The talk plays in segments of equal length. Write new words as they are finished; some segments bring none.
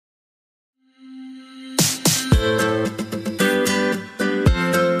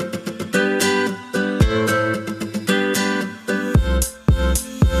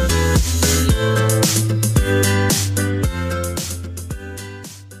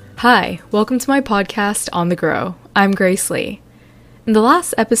Hi, welcome to my podcast, On the Grow. I'm Grace Lee. In the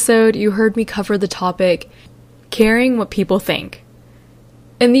last episode, you heard me cover the topic, caring what people think.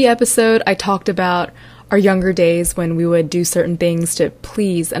 In the episode, I talked about our younger days when we would do certain things to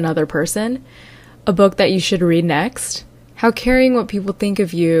please another person, a book that you should read next, how caring what people think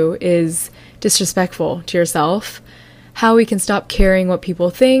of you is disrespectful to yourself, how we can stop caring what people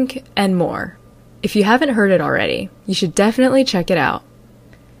think, and more. If you haven't heard it already, you should definitely check it out.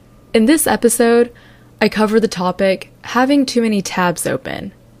 In this episode, I cover the topic, having too many tabs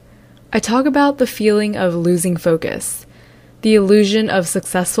open. I talk about the feeling of losing focus, the illusion of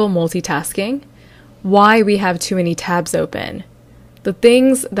successful multitasking, why we have too many tabs open, the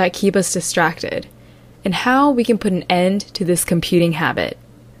things that keep us distracted, and how we can put an end to this computing habit.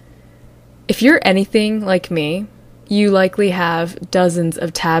 If you're anything like me, you likely have dozens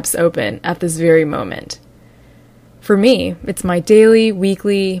of tabs open at this very moment. For me, it's my daily,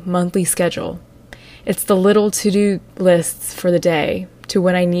 weekly, monthly schedule. It's the little to-do lists for the day to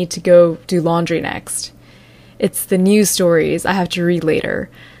when I need to go do laundry next. It's the news stories I have to read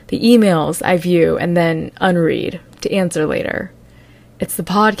later, the emails I view and then unread to answer later. It's the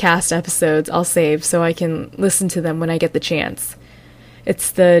podcast episodes I'll save so I can listen to them when I get the chance.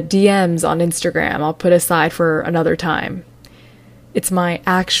 It's the DMs on Instagram I'll put aside for another time. It's my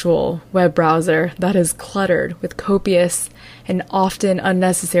actual web browser that is cluttered with copious and often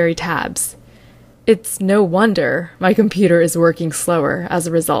unnecessary tabs. It's no wonder my computer is working slower as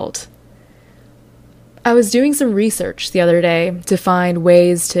a result. I was doing some research the other day to find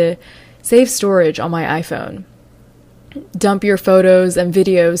ways to save storage on my iPhone. Dump your photos and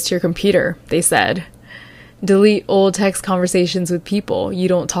videos to your computer, they said. Delete old text conversations with people you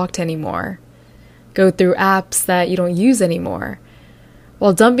don't talk to anymore. Go through apps that you don't use anymore.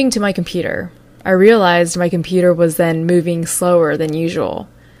 While dumping to my computer, I realized my computer was then moving slower than usual.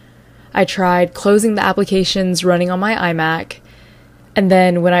 I tried closing the applications running on my iMac, and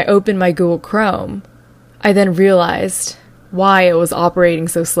then when I opened my Google Chrome, I then realized why it was operating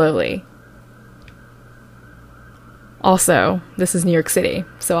so slowly. Also, this is New York City,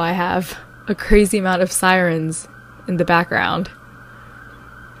 so I have a crazy amount of sirens in the background.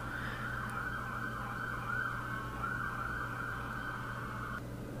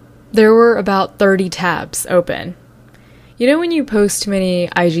 There were about 30 tabs open. You know when you post too many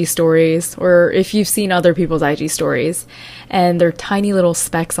IG stories, or if you've seen other people's IG stories, and they're tiny little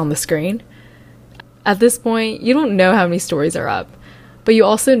specks on the screen? At this point, you don't know how many stories are up, but you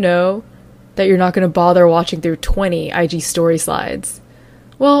also know that you're not going to bother watching through 20 IG story slides.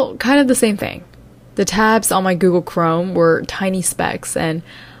 Well, kind of the same thing. The tabs on my Google Chrome were tiny specks, and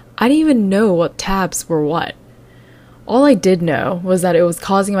I didn't even know what tabs were what. All I did know was that it was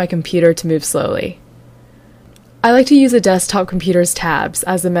causing my computer to move slowly. I like to use a desktop computer's tabs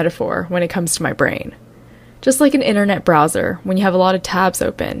as a metaphor when it comes to my brain. Just like an internet browser, when you have a lot of tabs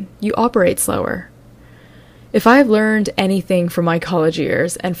open, you operate slower. If I've learned anything from my college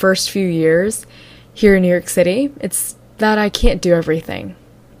years and first few years here in New York City, it's that I can't do everything.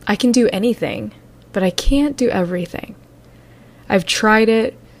 I can do anything, but I can't do everything. I've tried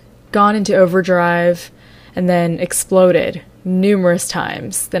it, gone into overdrive, and then exploded numerous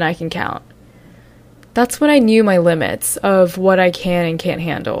times than I can count. That's when I knew my limits of what I can and can't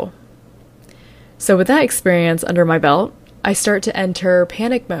handle. So with that experience under my belt, I start to enter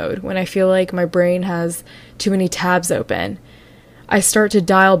panic mode when I feel like my brain has too many tabs open. I start to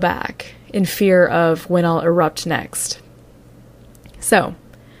dial back in fear of when I'll erupt next. So,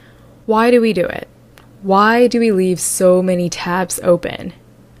 why do we do it? Why do we leave so many tabs open?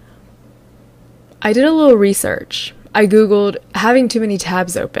 I did a little research. I Googled having too many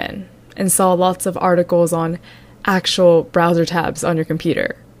tabs open and saw lots of articles on actual browser tabs on your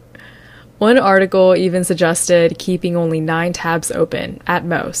computer. One article even suggested keeping only 9 tabs open at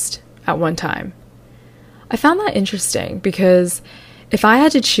most at one time. I found that interesting because if I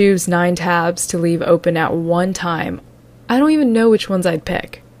had to choose 9 tabs to leave open at one time, I don't even know which ones I'd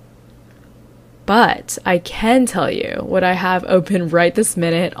pick. But I can tell you what I have open right this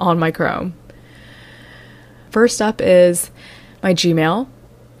minute on my Chrome. First up is my Gmail,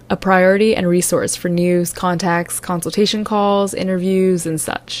 a priority and resource for news, contacts, consultation calls, interviews, and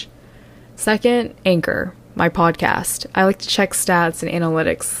such. Second, Anchor, my podcast. I like to check stats and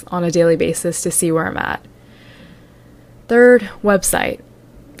analytics on a daily basis to see where I'm at. Third, website,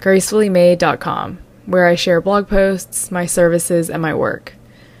 gracefully.made.com, where I share blog posts, my services, and my work.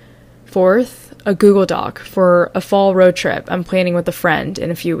 Fourth, a Google Doc for a fall road trip I'm planning with a friend in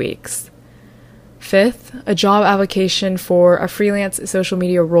a few weeks. Fifth, a job application for a freelance social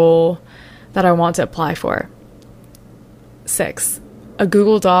media role that I want to apply for. Sixth, a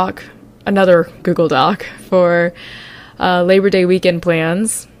Google Doc, another Google Doc for Labor Day weekend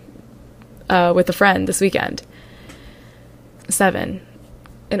plans with a friend this weekend. 7,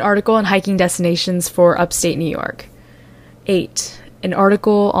 an article on hiking destinations for upstate New York. 8, an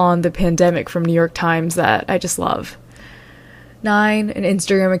article on the pandemic from New York Times that I just love. 9, an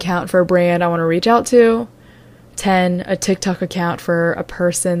Instagram account for a brand I want to reach out to. 10, a TikTok account for a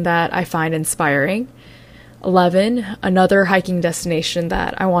person that I find inspiring. 11, another hiking destination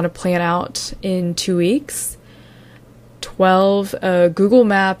that I want to plan out in 2 weeks. 12, Google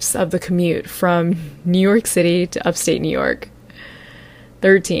Maps of the commute from New York City to upstate New York.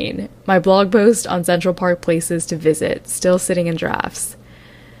 13, my blog post on Central Park places to visit, still sitting in drafts.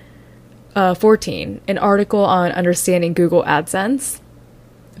 14, an article on understanding Google AdSense.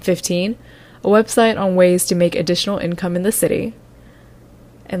 15, a website on ways to make additional income in the city.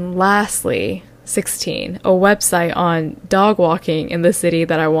 And lastly, 16, a website on dog walking in the city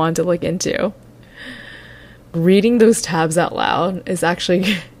that I want to look into. Reading those tabs out loud is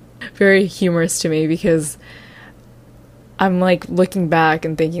actually very humorous to me because I'm like looking back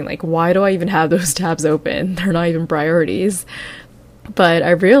and thinking like, why do I even have those tabs open? They're not even priorities. But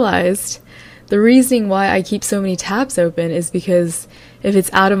I realized the reason why I keep so many tabs open is because if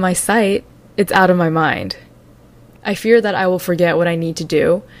it's out of my sight, it's out of my mind. I fear that I will forget what I need to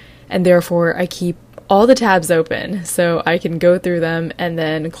do, and therefore I keep all the tabs open so I can go through them and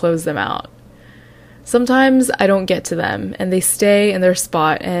then close them out. Sometimes I don't get to them and they stay in their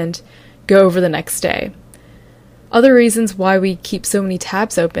spot and go over the next day. Other reasons why we keep so many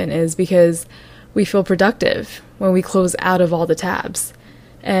tabs open is because we feel productive when we close out of all the tabs.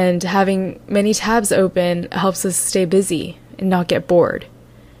 And having many tabs open helps us stay busy and not get bored.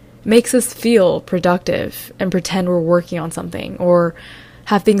 It makes us feel productive and pretend we're working on something or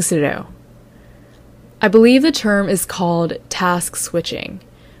have things to do. I believe the term is called task switching,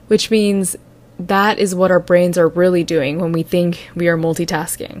 which means that is what our brains are really doing when we think we are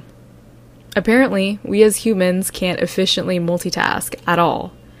multitasking. Apparently, we as humans can't efficiently multitask at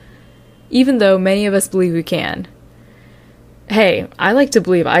all, even though many of us believe we can. Hey, I like to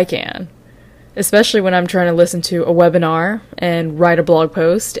believe I can, especially when I'm trying to listen to a webinar and write a blog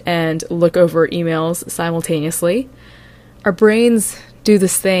post and look over emails simultaneously. Our brains do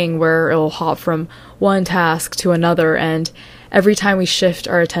this thing where it'll hop from one task to another, and every time we shift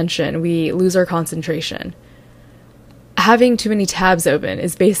our attention, we lose our concentration. Having too many tabs open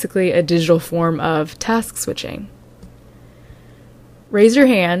is basically a digital form of task switching. Raise your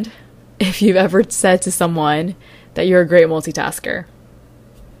hand if you've ever said to someone that you're a great multitasker.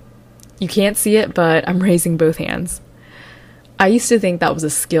 You can't see it, but I'm raising both hands. I used to think that was a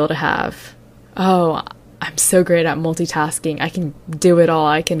skill to have. Oh, I'm so great at multitasking. I can do it all.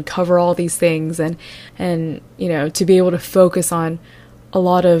 I can cover all these things and to be able to focus on a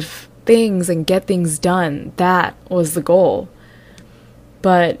lot of things and get things done. That was the goal.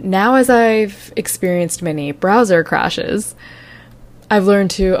 But now, as I've experienced many browser crashes, I've learned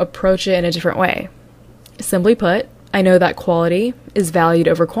to approach it in a different way. Simply put, I know that quality is valued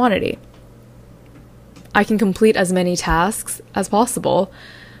over quantity. I can complete as many tasks as possible,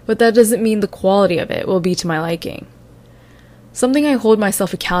 but that doesn't mean the quality of it will be to my liking. Something I hold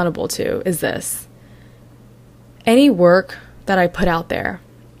myself accountable to is this. Any work that I put out there,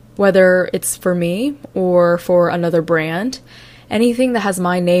 whether it's for me or for another brand, anything that has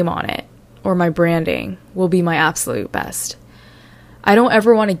my name on it or my branding will be my absolute best. I don't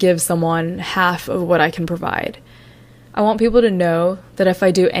ever want to give someone half of what I can provide. I want people to know that if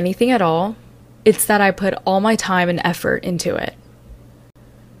I do anything at all, it's that I put all my time and effort into it.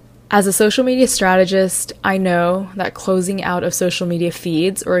 As a social media strategist, I know that closing out of social media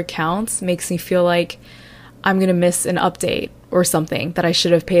feeds or accounts makes me feel like I'm going to miss an update or something that I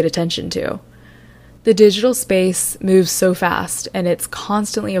should have paid attention to. The digital space moves so fast and it's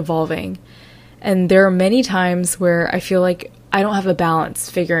constantly evolving. And there are many times where I feel like I don't have a balance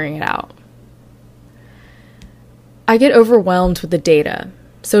figuring it out. I get overwhelmed with the data,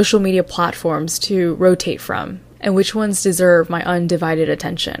 social media platforms to rotate from, and which ones deserve my undivided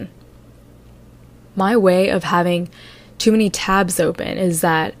attention. My way of having too many tabs open is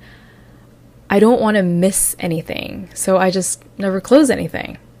that I don't want to miss anything, so I just never close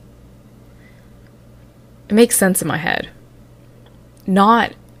anything. It makes sense in my head.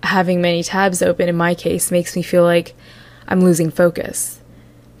 Not having many tabs open in my case makes me feel like I'm losing focus.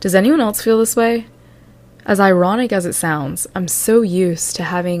 Does anyone else feel this way? As ironic as it sounds, I'm so used to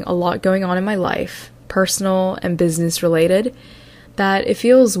having a lot going on in my life, personal and business related, that it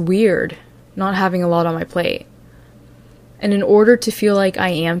feels weird not having a lot on my plate. And in order to feel like I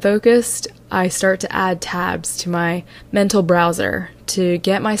am focused, I start to add tabs to my mental browser to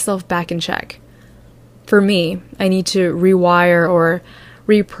get myself back in check. For me, I need to rewire or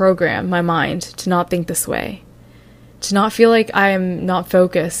reprogram my mind to not think this way, to not feel like I am not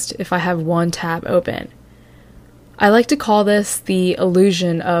focused if I have one tab open. I like to call this the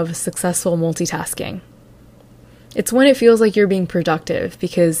illusion of successful multitasking. It's when it feels like you're being productive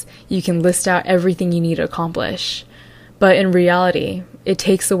because you can list out everything you need to accomplish. But in reality, it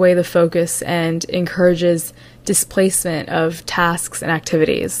takes away the focus and encourages displacement of tasks and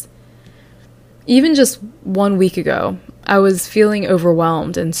activities. Even just 1 week ago, I was feeling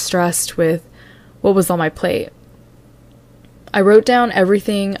overwhelmed and stressed with what was on my plate. I wrote down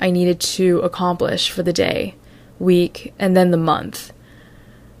everything I needed to accomplish for the day, week, and then the month.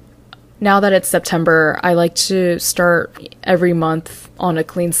 Now that it's September, I like to start every month on a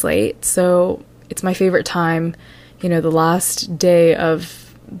clean slate, so it's my favorite time, the last day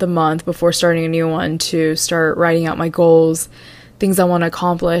of the month before starting a new one, to start writing out my goals, things I want to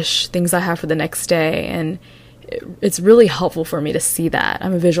accomplish, things I have for the next day, and it's really helpful for me to see that.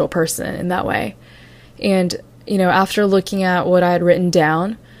 I'm a visual person in that way. And, after looking at what I had written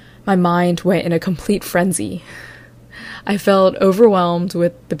down, my mind went in a complete frenzy. I felt overwhelmed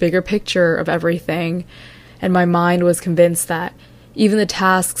with the bigger picture of everything, and my mind was convinced that even the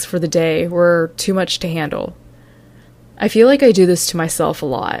tasks for the day were too much to handle. I feel like I do this to myself a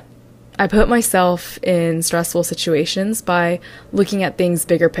lot. I put myself in stressful situations by looking at things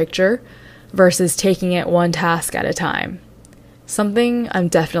bigger picture versus taking it one task at a time. Something I'm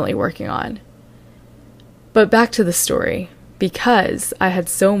definitely working on. But back to the story. Because I had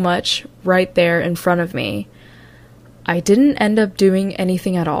so much right there in front of me, I didn't end up doing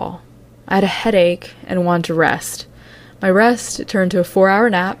anything at all. I had a headache and wanted to rest. My rest turned to a 4-hour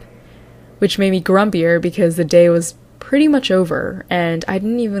nap, which made me grumpier because the day was pretty much over and I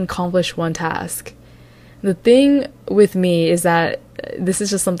didn't even accomplish one task. The thing with me is that this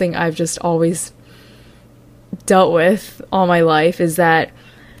is just something I've just always dealt with all my life, is that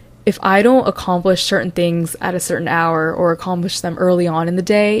if I don't accomplish certain things at a certain hour or accomplish them early on in the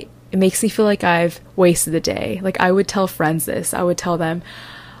day, it makes me feel like I've wasted the day. Like, I would tell friends this. I would tell them,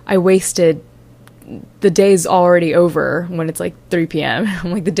 the day's already over when it's like 3 p.m.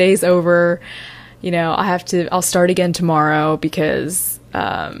 I'm like, the day's over. I'll start again tomorrow because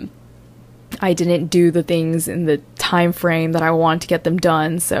I didn't do the things in the time frame that I want to get them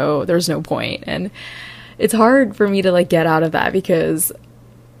done, so there's no point. And it's hard for me to get out of that, because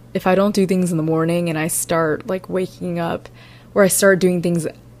if I don't do things in the morning and I start waking up, or I start doing things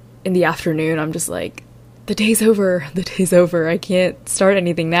in the afternoon, I'm just like, the day's over, I can't start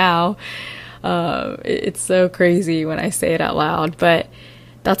anything now. It's so crazy when I say it out loud, but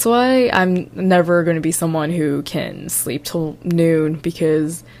that's why I'm never going to be someone who can sleep till noon,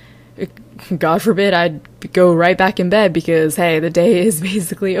 because God forbid I'd go right back in bed, because hey, the day is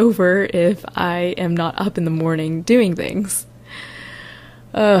basically over if I am not up in the morning doing things.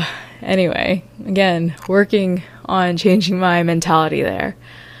 Anyway, again, working on changing my mentality there.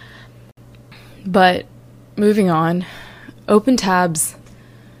 But moving on, open tabs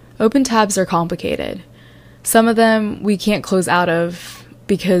are complicated. Some of them we can't close out of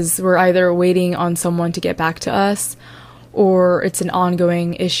because we're either waiting on someone to get back to us, or it's an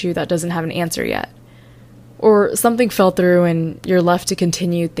ongoing issue that doesn't have an answer yet. Or something fell through and you're left to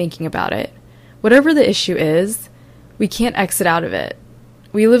continue thinking about it. Whatever the issue is, we can't exit out of it.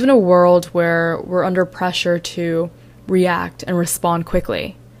 We live in a world where we're under pressure to react and respond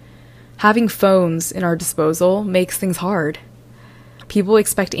quickly. Having phones in our disposal makes things hard. People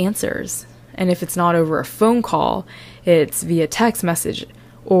expect answers, and if it's not over a phone call, it's via text message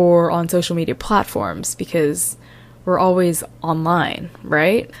or on social media platforms, because we're always online,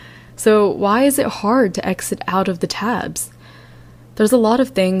 right? So why is it hard to exit out of the tabs? There's a lot of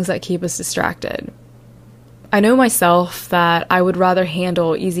things that keep us distracted. I know myself that I would rather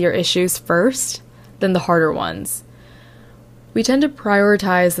handle easier issues first than the harder ones. We tend to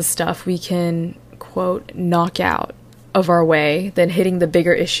prioritize the stuff we can, quote, knock out of our way than hitting the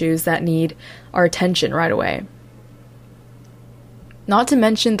bigger issues that need our attention right away. Not to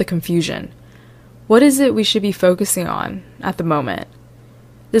mention the confusion. What is it we should be focusing on at the moment?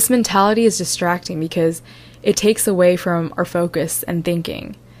 This mentality is distracting because it takes away from our focus and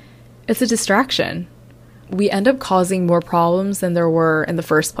thinking. It's a distraction. We end up causing more problems than there were in the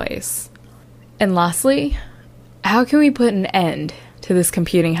first place. And lastly, how can we put an end to this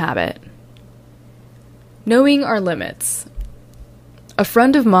computing habit? Knowing our limits. A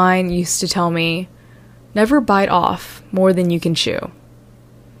friend of mine used to tell me, never bite off more than you can chew.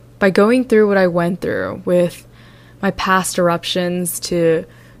 By going through what I went through with my past eruptions to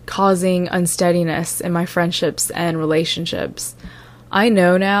causing unsteadiness in my friendships and relationships. I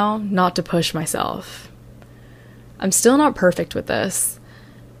know now not to push myself. I'm still not perfect with this.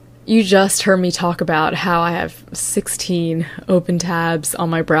 You just heard me talk about how I have 16 open tabs on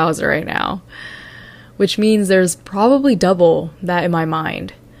my browser right now, which means there's probably double that in my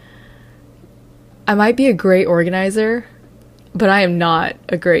mind. I might be a great organizer, but I am not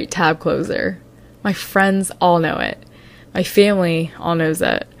a great tab closer. My friends all know it. My family all knows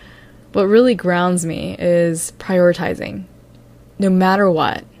it. What really grounds me is prioritizing, no matter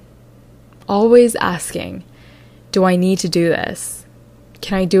what. Always asking, do I need to do this?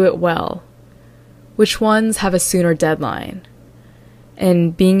 Can I do it well? Which ones have a sooner deadline?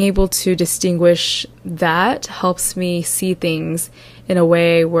 And being able to distinguish that helps me see things in a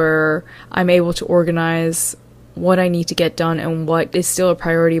way where I'm able to organize what I need to get done and what is still a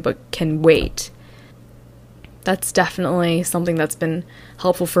priority but can wait. That's definitely something that's been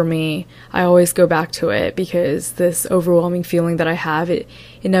helpful for me. I always go back to it because this overwhelming feeling that I have, it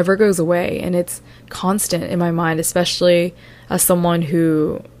never goes away, and it's constant in my mind, especially as someone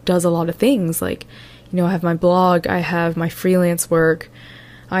who does a lot of things. Like, I have my blog, I have my freelance work,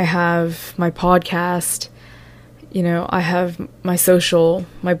 I have my podcast, I have my social,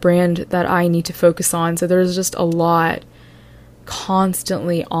 my brand that I need to focus on. So there's just a lot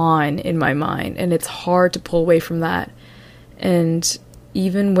constantly on in my mind, and it's hard to pull away from that. And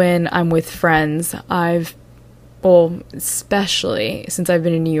even when I'm with friends, especially since I've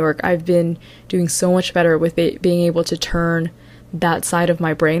been in New York, I've been doing so much better with being able to turn that side of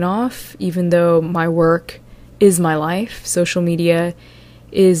my brain off. Even though my work is my life, social media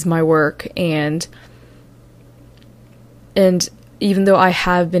is my work, and even though I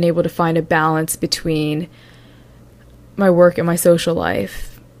have been able to find a balance between my work and my social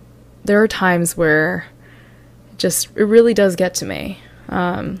life, there are times where it really does get to me.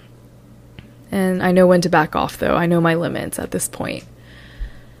 And I know when to back off, though. I know my limits at this point.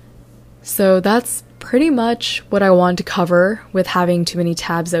 So that's pretty much what I wanted to cover with having too many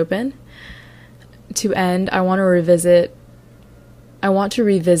tabs open. To end, I want to revisit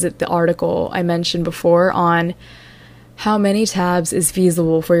the article I mentioned before on how many tabs is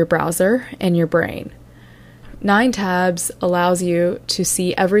feasible for your browser and your brain. 9 tabs allows you to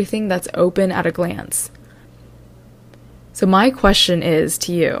see everything that's open at a glance. So my question is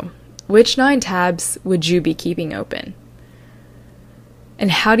to you, which 9 tabs would you be keeping open? And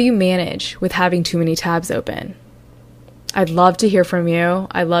how do you manage with having too many tabs open? I'd love to hear from you.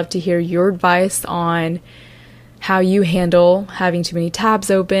 I'd love to hear your advice on how you handle having too many tabs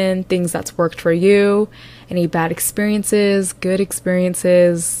open, things that's worked for you, any bad experiences, good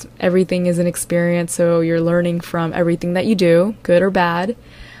experiences. Everything is an experience, so you're learning from everything that you do, good or bad.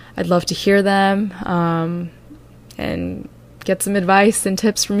 I'd love to hear them and get some advice and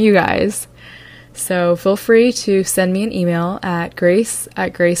tips from you guys. So feel free to send me an email at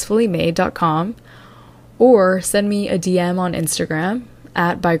grace@gracefullymade.com or send me a DM on Instagram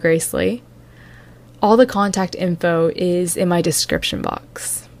 @bygracelee. All the contact info is in my description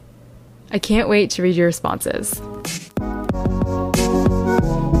box. I can't wait to read your responses.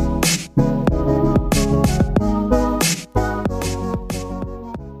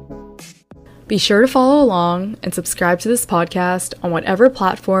 Be sure to follow along and subscribe to this podcast on whatever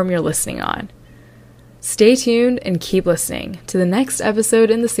platform you're listening on. Stay tuned and keep listening to the next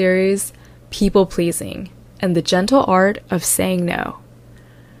episode in the series, People Pleasing and the Gentle Art of Saying No.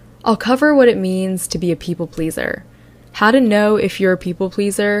 I'll cover what it means to be a people pleaser, how to know if you're a people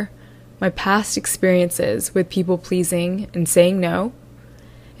pleaser, my past experiences with people pleasing and saying no,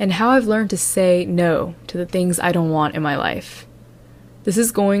 and how I've learned to say no to the things I don't want in my life. This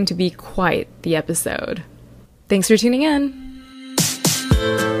is going to be quite the episode. Thanks for tuning in.